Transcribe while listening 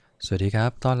สวัสดีครั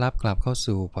บต้อนรับกลับเข้า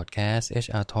สู่พอดแคสต์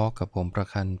HR Talk กับผมประ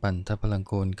คันปันทพลัง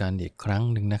กูลกันอีกครั้ง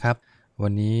หนึ่งนะครับวั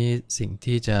นนี้สิ่ง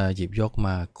ที่จะหยิบยกม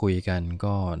าคุยกัน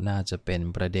ก็น่าจะเป็น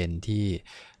ประเด็นที่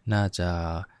น่าจะ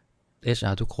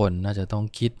HR ทุกคนน่าจะต้อง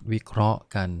คิดวิเคราะห์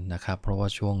กันนะครับเพราะว่า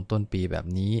ช่วงต้นปีแบบ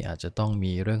นี้อาจจะต้อง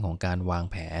มีเรื่องของการวาง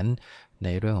แผนใน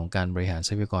เรื่องของการบริหารท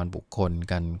รัพยากรบุคคล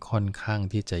กันค่อนข้าง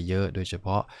ที่จะเยอะโดยเฉพ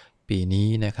าะปีนี้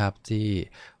นะครับที่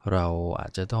เราอา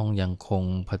จจะต้องยังคง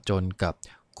ผจญกับ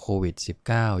โควิด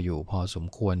 -19 อยู่พอสม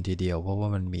ควรทีเดียวเพราะว่า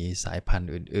มันมีสายพันธุ์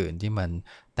อื่นๆที่มัน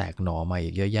แตกหน่อมาอี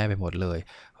กเยอะแยะไปหมดเลย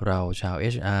เราชาว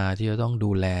HR ที่จะต้อง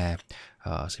ดูแล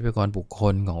ทรัพยากรบุคค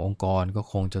ลขององค์กรก็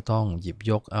คงจะต้องหยิบ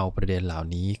ยกเอาประเด็นเหล่า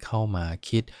นี้เข้ามา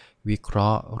คิดวิเครา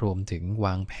ะห์รวมถึงว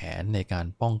างแผนในการ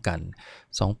ป้องกัน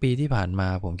2 ปีที่ผ่านมา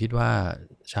ผมคิดว่า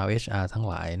ชาว HR ทั้ง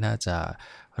หลายน่าจะ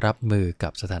รับมือกั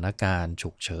บสถานการณ์ฉุ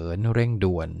กเฉินเร่ง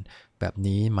ด่วนแบบ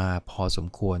นี้มาพอสม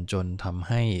ควรจนทำใ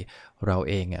ห้เรา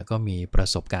เองก็มีประ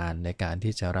สบการณ์ในการ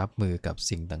ที่จะรับมือกับ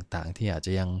สิ่งต่างๆที่อาจจ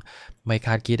ะยังไม่ค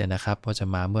าดคิดนะครับว่าจะ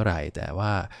มาเมื่อไหร่แต่ว่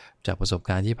าจากประสบก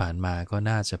ารณ์ที่ผ่านมาก็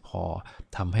น่าจะพอ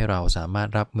ทำให้เราสามารถ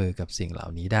รับมือกับสิ่งเหล่า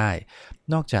นี้ได้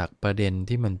นอกจากประเด็น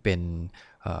ที่มันเป็น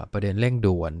ประเด็นเร่ง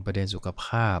ด่วนประเด็นสุขภ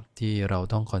าพที่เรา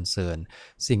ต้องคอนเซิร์น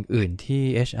สิ่งอื่นที่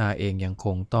HR เองยังค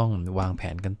งต้องวางแผ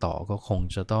นกันต่อก็คง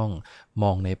จะต้องม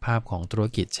องในภาพของธุร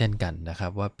กิจเช่นกันนะครั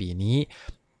บว่าปีนี้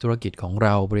ธุรกิจของเร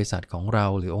าบริษัทของเรา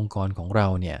หรือองค์กรของเรา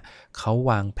เนี่ยเขา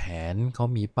วางแผนเขา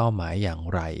มีเป้าหมายอย่าง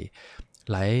ไร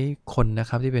หลายคนนะ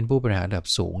ครับที่เป็นผู้บริหารระดับ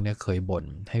สูงเนี่ยเคยบ่น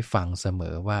ให้ฟังเสม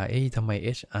อว่าทำไม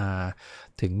HR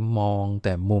ถึงมองแ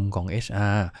ต่มุมของ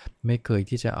HR ไม่เคย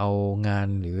ที่จะเอางาน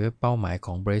หรือเป้าหมายข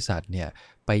องบริษัทเนี่ย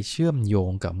ไปเชื่อมโย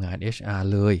งกับงาน HR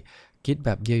เลยคิดแบ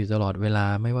บเดียวอยู่ตลอดเวลา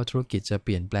ไม่ว่าธุรกิจจะเป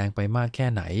ลี่ยนแปลงไปมากแค่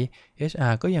ไหน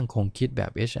HR ก็ยังคงคิดแบ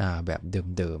บ HR แบบ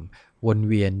เดิมๆวน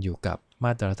เวียนอยู่กับม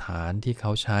าตรฐานที่เข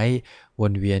าใช้ว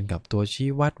นเวียนกับตัวชี้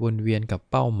วัดวนเวียนกับ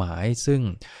เป้าหมายซึ่ง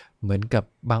เหมือนกับ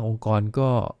บางองค์กรก็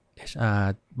HR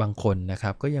บางคนนะค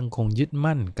รับก็ยังคงยึด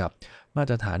มั่นกับมา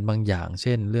ตรฐานบางอย่างเ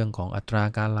ช่นเรื่องของอัตรา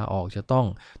การลาออกจะต้อง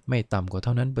ไม่ต่ำกว่าเ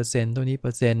ท่านั้นเปอร์เซ็นต์เท่านี้เป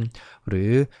อร์เซ็นต์หรื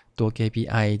อตัว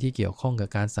KPI ที่เกี่ยวข้องกับ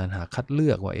การสรรหาคัดเลื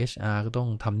อกว่า HR ก็ต้อง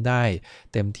ทำได้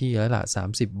เต็มที่แล้วล่ะ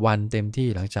30 วันเต็มที่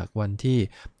หลังจากวันที่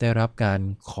ได้รับการ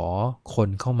ขอคน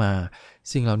เข้ามา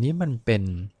สิ่งเหล่านี้มันเป็น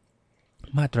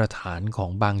มาตรฐานของ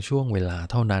บางช่วงเวลา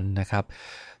เท่านั้นนะครับ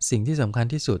สิ่งที่สำคัญ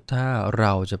ที่สุดถ้าเร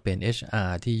าจะเป็น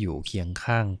HR ที่อยู่เคียง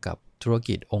ข้างกับธุร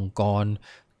กิจองค์กร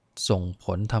ส่งผ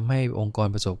ลทำให้องค์กร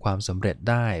ประสบความสำเร็จ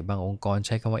ได้บางองค์กรใ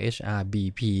ช้คำว่า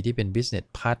HRBP ที่เป็น Business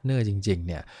Partner จริงๆ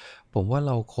เนี่ยผมว่าเ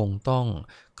ราคงต้อง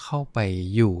เข้าไป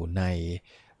อยู่ใน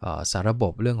สารบ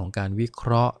บเรื่องของการวิเค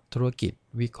ราะห์ธุรกิจ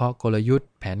วิเคราะห์กลยุทธ์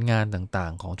แผนงานต่า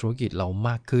งๆของธุรกิจเราม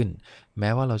ากขึ้นแม้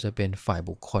ว่าเราจะเป็นฝ่าย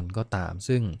บุคคลก็ตาม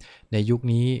ซึ่งในยุค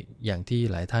นี้อย่างที่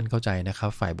หลายท่านเข้าใจนะครั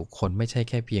บฝ่ายบุคคลไม่ใช่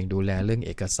แค่เพียงดูแลเรื่องเ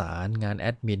อกสารงานแอ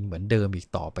ดมินเหมือนเดิมอีก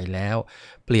ต่อไปแล้ว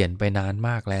เปลี่ยนไปนานม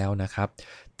ากแล้วนะครับ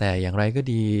แต่อย่างไรก็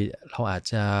ดีเราอาจ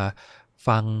จะ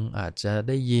ฟังอาจจะไ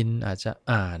ด้ยินอาจจะ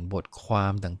อ่านบทควา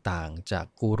มต่างๆจาก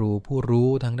กูรูผู้รู้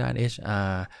ทางด้าน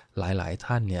HR หลายๆ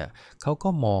ท่านเนี่ยเขาก็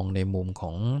มองในมุมข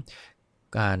อง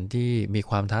การที่มี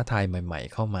ความท้าทายใหม่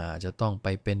ๆเข้ามาจะต้องไป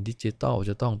เป็นดิจิทัล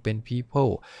จะต้องเป็น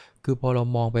people คือพอเรา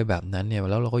มองไปแบบนั้นเนี่ย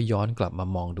แล้วเราก็ย้อนกลับมา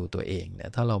มองดูตัวเองเนี่ย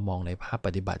ถ้าเรามองในภาพป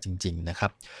ฏิบัติจริงๆนะครั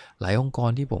บหลายองค์กร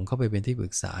ที่ผมเข้าไปเป็นที่ปรึ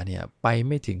กษาเนี่ยไปไ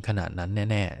ม่ถึงขนาดนั้น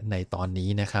แน่ๆในตอนนี้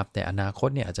นะครับแต่อนาคต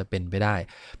เนี่ยอาจจะเป็นไปได้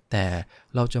แต่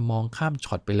เราจะมองข้าม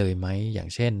ช็อตไปเลยไหมอย่าง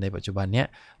เช่นในปัจจุบันเนี้ย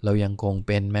เรายังคงเ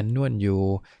ป็นแมนนวลอยู่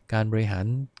การบริหาร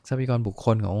ทรัพยากรบุคค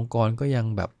ลขององค์กรก็ยัง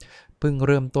แบบเพิ่งเ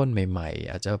ริ่มต้นใหม่ๆ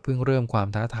อาจจะเพิ่งเริ่มความ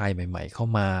ท้าทายใหม่ๆเข้า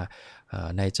มา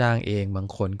นายจ้างเองบาง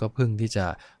คนก็เพิ่งที่จะ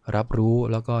รับรู้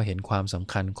แล้วก็เห็นความส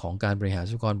ำคัญของการบริหาร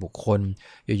ทรัพยากรบุคคล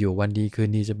อยู่ๆวันดีคืน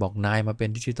ดีจะบอกนายมาเป็น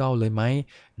ดิจิทัลเลยไหม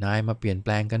นายมาเปลี่ยนแป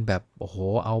ลงกันแบบโอ้โห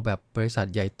เอาแบบบริษัท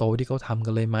ใหญ่โตที่เขาทำกั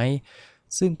นเลยไหม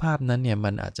ซึ่งภาพนั้นเนี่ยมั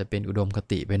นอาจจะเป็นอุดมค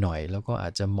ติไปหน่อยแล้วก็อา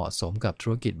จจะเหมาะสมกับธุ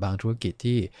รกิจบางธุรกิจ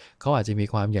ที่เขาอาจจะมี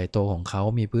ความใหญ่โตของเขา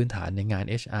มีพื้นฐานในงาน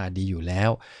HR ดีอยู่แล้ว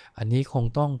อันนี้คง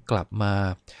ต้องกลับมา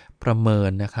ประเมิน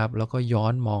นะครับแล้วก็ย้อ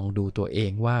นมองดูตัวเอ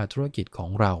งว่าธุรกิจขอ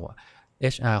งเรา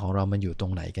HR ของเรามันอยู่ตร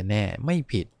งไหนกันแน่ไม่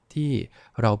ผิดที่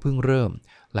เราเพิ่งเริ่ม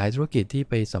หลายธุรกิจที่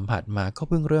ไปสัมผัสมาก็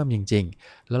เพิ่งเริ่มจริง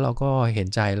ๆแล้วเราก็เห็น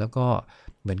ใจแล้วก็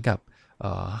เหมือนกับ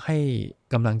ให้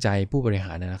กำลังใจผู้บริห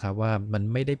ารนะครับว่ามัน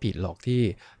ไม่ได้ผิดหรอกที่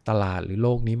ตลาดหรือโล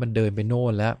กนี้มันเดินไปโน่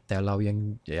นแล้วแต่เรายัง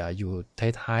อยู่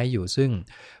ท้ายๆอยู่ซึ่ง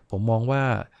ผมมองว่า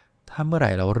ถ้าเมื่อไห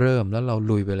ร่เราเริ่มแล้วเรา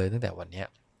ลุยไปเลยตั้งแต่วันนี้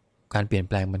การเปลี่ยน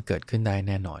แปลงมันเกิดขึ้นได้แ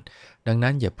น่นอนดังนั้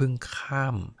นอย่าเพิ่งข้า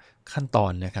มขั้นตอ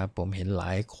นนะครับผมเห็นหล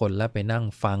ายคนแล้วไปนั่ง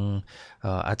ฟัง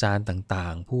อาจารย์ต่า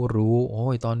งๆผู้รู้โอ้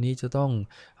ยตอนนี้จะต้อง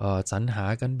สรรหา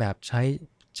กันแบบใช้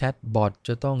แชทบอทจ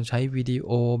ะต้องใช้วิดีโอ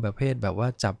ประเภทแบบว่า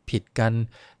จับผิดกัน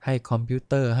ให้คอมพิว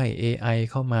เตอร์ให้ AI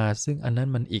เข้ามาซึ่งอันนั้น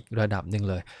มันอีกระดับหนึ่ง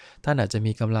เลยท่านอาจจะ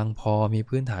มีกำลังพอมี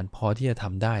พื้นฐานพอที่จะท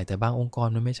ำได้แต่บางองค์กร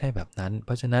มันไม่ใช่แบบนั้นเพ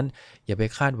ราะฉะนั้นอย่าไป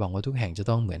คาดหวังว่าทุกแห่งจะ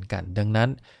ต้องเหมือนกันดังนั้น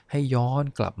ให้ย้อน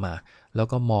กลับมาแล้ว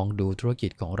ก็มองดูธุรกิ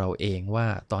จของเราเองว่า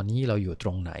ตอนนี้เราอยู่ตร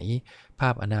งไหนภา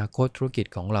พอนาคตธุรกิจ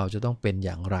ของเราจะต้องเป็นอ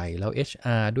ย่างไรแล้ว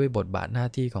HR ด้วยบทบาทหน้า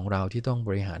ที่ของเราที่ต้องบ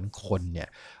ริหารคนเนี่ย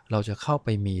เราจะเข้าไป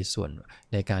มีส่วน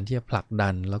ในการที่จะผลักดั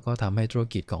นแล้วก็ทำให้ธุร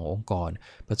กิจขององค์กร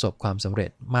ประสบความสำเร็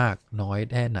จมากน้อย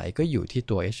แค่ไหนก็อยู่ที่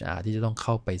ตัว HR ที่จะต้องเ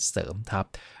ข้าไปเสริมทัพ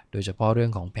โดยเฉพาะเรื่อ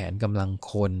งของแผนกำลัง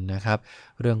คนนะครับ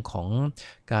เรื่องของ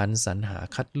การสรรหา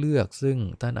คัดเลือกซึ่ง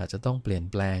ท่านอาจจะต้องเปลี่ยน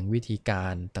แปลงวิธีกา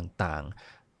รต่าง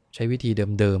ๆใช้วิธี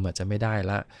เดิมๆอาจจะไม่ได้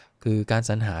ละคือการ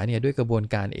สรรหาเนี่ยด้วยกระบวน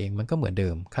การเองมันก็เหมือนเดิ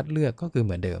มคัดเลือกก็คือเห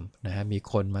มือนเดิมนะฮะมี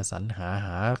คนมาสรรหา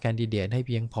แคนดิเดตให้เ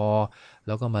พียงพอแ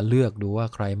ล้วก็มาเลือกดูว่า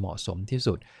ใครเหมาะสมที่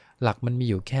สุดหลักมันมี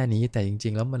อยู่แค่นี้แต่จริ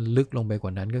งๆแล้วมันลึกลงไปกว่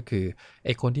านั้นก็คือไ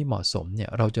อ้คนที่เหมาะสมเนี่ย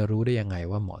เราจะรู้ได้ยังไง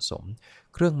ว่าเหมาะสม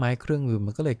เครื่องไม้เครื่องมือมั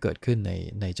นก็เลยเกิดขึ้น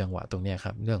ในจังหวะตรงนี้ค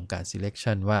รับเรื่องของการ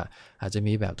selection ว่าอาจจะ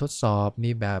มีแบบทดสอบ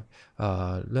มีแบบ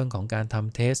เรื่องของการท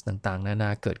ำเทสต่างๆนานา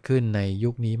เกิดขึ้นในยุ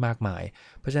คนี้มากมาย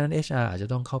เพราะฉะนั้น HR อาจจะ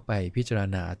ต้องเข้าไปพิจาร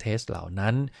ณาเทสเหล่า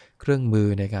นั้นเครื่องมือ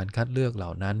ในการคัดเลือกเหล่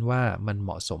านั้นว่ามันเห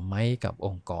มาะสมไหมกับอ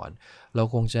งค์กรเรา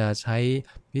คงจะใช้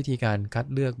วิธีการคัด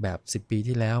เลือกแบบ10ปี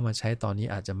ที่แล้วมาใช้ตอนนี้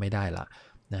อาจจะไม่ได้ละ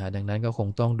นะฮะดังนั้นก็คง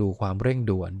ต้องดูความเร่ง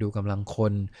ด่วนดูกำลังค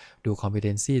นดู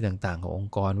competency ต่างๆขององ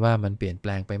ค์กรว่ามันเปลี่ยนแป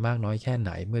ลงไปมากน้อยแค่ไห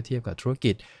นเมื่อเทียบกับธุร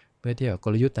กิจเมื่อเทียบกับก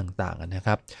ลยุทธ์ต่างๆนะค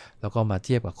รับแล้วก็มาเ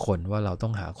ทียบกับคนว่าเราต้อ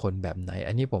งหาคนแบบไหน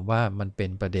อันนี้ผมว่ามันเป็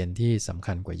นประเด็นที่สำ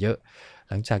คัญกว่าเยอะ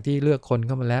หลังจากที่เลือกคนเ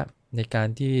ข้ามาแล้วในการ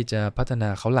ที่จะพัฒนา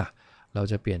เขาล่ะเรา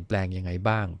จะเปลี่ยนแปลงยังไง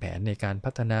บ้างแผนในการ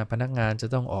พัฒนาพนักงานจะ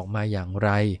ต้องออกมาอย่างไร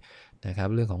นะครับ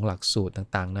เรื่องของหลักสูตร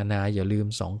ต่างๆนานาอย่าลืม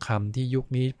2คำที่ยุค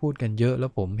นี้พูดกันเยอะแล้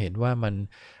วผมเห็นว่ามัน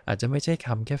อาจจะไม่ใช่ค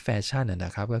ำแค่แฟชั่นน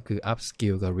ะครับก็คือ up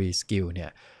skill กับ re skill เนี่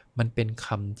ยมันเป็นค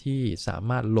ำที่สา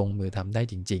มารถลงมือทำได้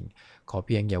จริงๆขอเ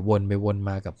พียงอย่าวนไปวน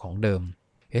มากับของเดิม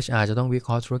HR จะต้องวิเค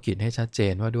ราะห์ธุรกิจให้ชัดเจ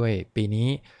นว่าด้วยปีนี้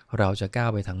เราจะก้าว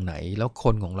ไปทางไหนแล้วค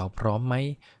นของเราพร้อมไหม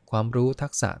ความรู้ทั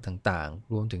กษะต่าง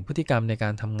ๆรวมถึงพฤติกรรมในกา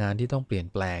รทำงานที่ต้องเปลี่ยน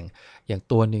แปลงอย่าง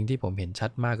ตัวหนึ่งที่ผมเห็นชั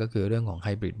ดมากก็คือเรื่องของ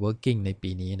Hybrid Working ใน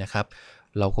ปีนี้นะครับ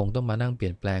เราคงต้องมานั่งเปลี่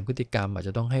ยนแปลงพฤติกรรมอาจจ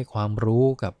ะต้องให้ความรู้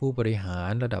กับผู้บริหา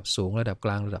รระดับสูงระดับก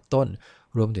ลางระดับต้น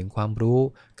รวมถึงความรู้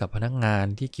กับพนักงาน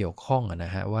ที่เกี่ยวข้องน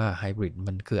ะฮะว่า Hybrid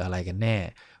มันคืออะไรกันแน่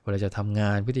เวลาจะทำง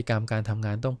านพฤติกรรมการทำง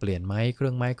านต้องเปลี่ยนไหมเครื่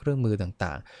องไม้เครื่องมือต่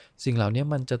างๆสิ่งเหล่านี้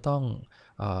มันจะต้อง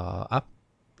อัพ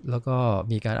แล้วก็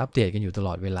มีการอัปเดตกันอยู่ตล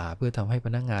อดเวลาเพื่อทำให้พ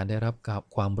นักงานได้รับ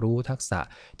ความรู้ทักษะ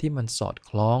ที่มันสอด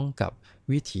คล้องกับ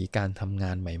วิธีการทำง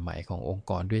านใหม่ๆขององค์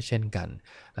กรด้วยเช่นกัน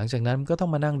หลังจากนั้นก็ต้อง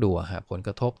มานั่งดูผลก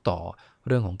ระทบต่อเ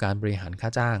รื่องของการบริหารค่า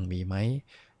จ้างมีไหม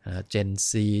Gen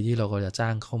Z ที่เราก็จะจ้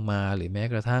างเข้ามาหรือแม้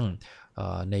กระทั่ง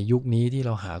ในยุคนี้ที่เ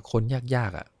ราหาคนยา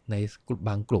กๆในบ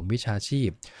างกลุ่มวิชาชี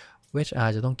พ HR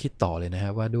จะต้องคิดต่อเลยนะฮ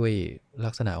ะว่าด้วย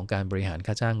ลักษณะของการบริหาร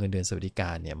ค่าจ้างเงินเดือนสวัสดิก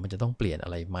ารเนี่ยมันจะต้องเปลี่ยนอะ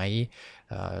ไรไหม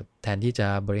แทนที่จะ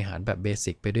บริหารแบบเบ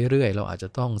สิกไปเรื่อยๆเราอาจจะ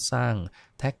ต้องสร้าง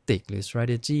แท็กติกหรือ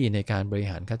strategy ในการบริ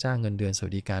หารค่าจ้างเงินเดือนส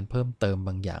วัสดิการเพิ่มเติมบ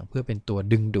างอย่างเพื่อเป็นตัว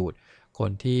ดึงดูดค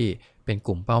นที่เป็นก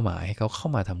ลุ่มเป้าหมายให้เขาเข้า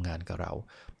มาทำงานกับเรา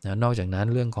นะนอกจากนั้น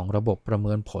เรื่องของระบบประเ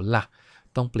มินผลล่ะ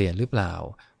ต้องเปลี่ยนหรือเปล่า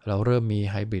เราเริ่มมี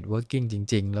Hybrid Working จ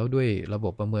ริงๆแล้วด้วยระบ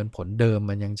บประเมินผลเดิม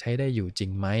มันยังใช้ได้อยู่จริ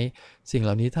งไหมสิ่งเห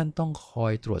ล่านี้ท่านต้องคอ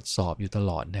ยตรวจสอบอยู่ต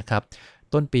ลอดนะครับ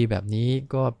ต้นปีแบบนี้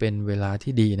ก็เป็นเวลา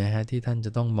ที่ดีนะฮะที่ท่านจ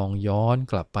ะต้องมองย้อน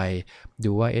กลับไป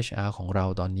ดูว่า HR ของเรา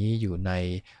ตอนนี้อยู่ใน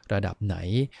ระดับไหน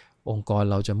องค์กร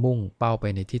เราจะมุ่งเป้าไป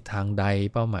ในทิศทางใด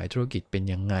เป้าหมายธุรกิจเป็น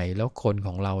ยังไงแล้วคนข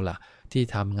องเราล่ะที่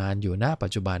ทำงานอยู่ณปั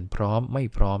จจุบันพร้อมไม่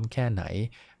พร้อมแค่ไหน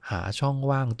หาช่อง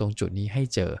ว่างตรงจุดนี้ให้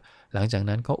เจอหลังจาก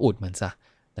นั้นก็อุดมันซะ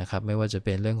นะครับไม่ว่าจะเ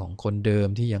ป็นเรื่องของคนเดิม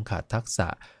ที่ยังขาดทักษะ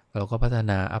เราก็พัฒ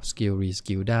นา up skill re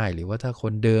skill ได้หรือว่าถ้าค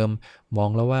นเดิมมอง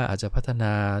แล้วว่าอาจจะพัฒน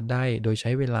าได้โดยใ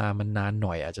ช้เวลามันนานห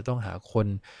น่อยอาจจะต้องหาคน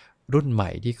รุ่นใหม่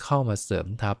ที่เข้ามาเสริม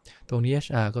ทัพตรงนี้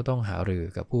HR ก็ต้องหารือ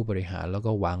กับผู้บริหารแล้ว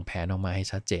ก็วางแผนออกมาให้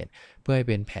ชัดเจนเพื่อให้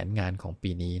เป็นแผนงานของ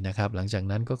ปีนี้นะครับหลังจาก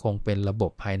นั้นก็คงเป็นระบ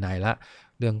บภายในละ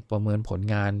เรื่องประเมินผล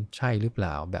งานใช่หรือเป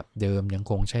ล่าแบบเดิมยัง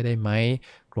คงใช้ได้ไหม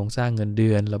โครงสร้างเงินเดื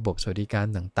อนระบบสวัสดิการ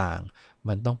ต่างๆ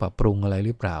มันต้องปรับปรุงอะไรห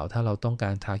รือเปล่าถ้าเราต้องกา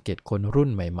รทาร์เก็ตคนรุ่น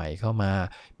ใหม่ๆเข้ามา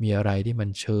มีอะไรที่มัน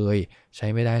เชยใช้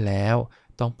ไม่ได้แล้ว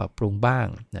ต้องปรับปรุงบ้าง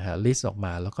นะฮะลิสต์ออกม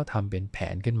าแล้วก็ทำเป็นแผ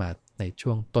นขึ้นมาใน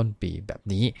ช่วงต้นปีแบบ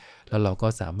นี้แล้วเราก็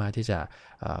สามารถที่จะ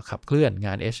ขับเคลื่อนง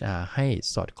าน HR ให้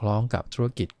สอดคล้องกับธุร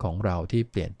กิจของเราที่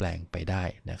เปลี่ยนแปลงไปได้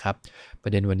นะครับปร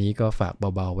ะเด็นวันนี้ก็ฝาก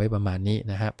เบาๆไว้ประมาณนี้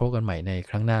นะฮะพบกันใหม่ใน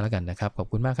ครั้งหน้าแล้วกันนะครับขอบ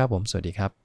คุณมากครับผมสวัสดีครับ